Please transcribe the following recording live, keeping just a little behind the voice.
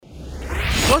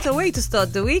what a way to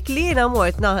start the week li jiena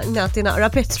mort nagħti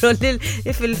naqra petrol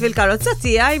fil-karozza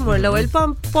tiegħi mor l-ewwel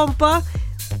pompa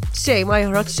xejn ma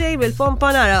joħroġ xejn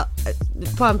bil-pompa nara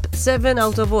pump 7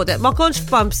 out of order. Ma kontx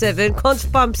pump 7, kont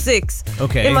pump 6.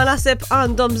 Imma naħseb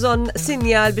għandhom bżonn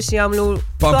sinjal biex jagħmlu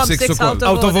pump 6 out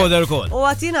of order ukoll. U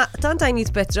għatina tant I need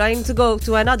petra, I need to go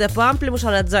to another pump li mhux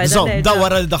ħana żgħar. Da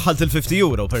wara li daħħalt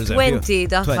il-€50 per eżempju.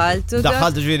 20 daħħalt.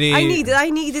 Daħħalt ġifieri.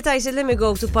 I need it, I said let me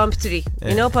go to pump 3.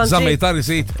 You know pump 3. Żammejta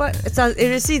risit.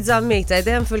 Ir-risit żammejta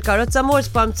dejjem fil-karozza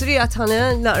mort pump 3 għad ħana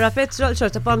naqra petrol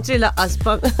xorta pump 3 laqqas.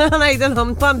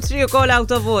 Ngħidilhom pump 3 ukoll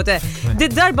out of order.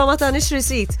 Darba ma tanix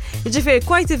receipt. Ġifieri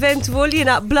quite eventful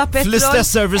jiena bla petrol.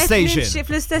 Fl-istess service station.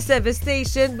 Fl-istess service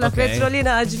station bla petrol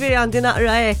jiena ġifieri għandi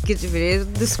naqra hekk ġifieri.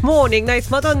 This morning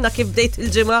ngħid Madonna kif bdejt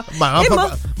il-ġimgħa.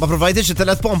 Ma provajtix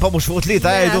it-telet pompa mhux fuq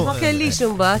tlieta għajdu. Ma kellix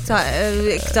imbagħad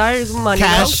iktar money.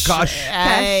 Cash.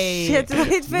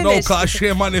 No cash,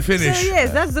 money finish. So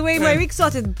yes, that's the way my week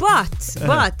started.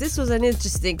 But this was an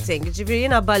interesting thing. Ġifieri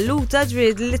jiena balluta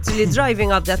ġifieri literally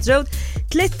driving up that road.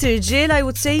 Tliet irġiel, I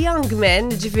would say young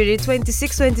men, ġifieri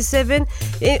 26, 27,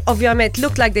 ovvjament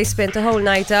look like they spent a whole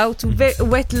night out,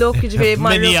 wet look, ġifieri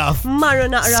marru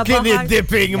naqra skinny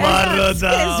dipping marru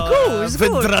da.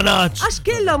 Fid-dranaċ. Għax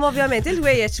kellhom ovvjament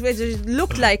il-wejjeċ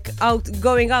looked like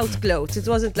going out clothes. It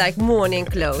wasn't like morning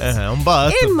clothes.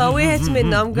 Imma wieħed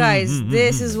minnhom, guys,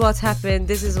 this is what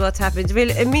happened.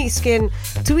 Ġifieri il-mis kien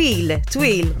twil.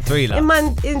 Imma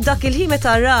dak il-ħin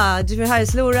meta ra, ġifieri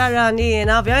ħares lura rani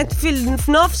jiena, ovvjament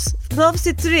f'nofs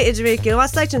it-triq ġifieri kien ma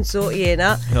stajtx insuq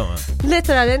jiena.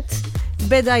 Literalment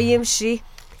beda jimxi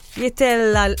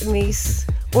jitella l-mis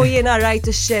u jiena rajt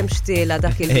ix-xemx tiela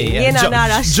dak il-ħin. Jiena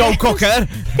nara Joe Cocker.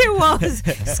 He was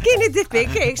skinny dipping,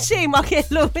 xejn ma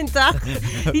kellu minn taħt.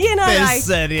 Jiena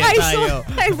rajt.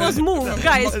 I was moved,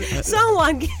 guys.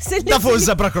 Someone Da fuq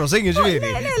zebra crossing ġifieri.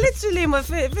 Literally ma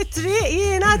fit-triq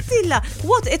jiena tilla.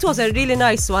 What? It was a really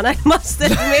nice one, I must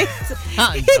admit.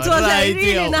 It was a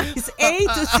really nice 8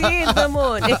 to 3 in the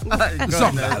morning. I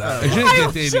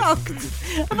was shocked.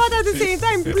 But at the same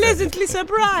time, pleasantly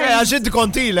surprised. Għaxid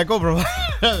kontilek,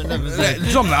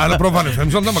 Zomna, għala prova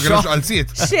nifhem, zomna ma kienx għalziet.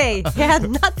 Shay, he had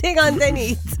nothing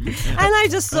underneath. And I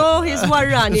just saw his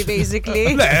warrani,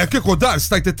 basically. Le, kieku dar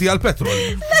stajt it-tija l-petrol.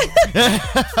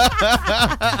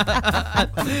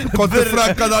 Konti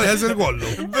franka dal-ħeżil kollu.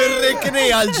 Birrikni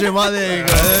għal-ġimgħa.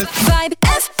 Vibe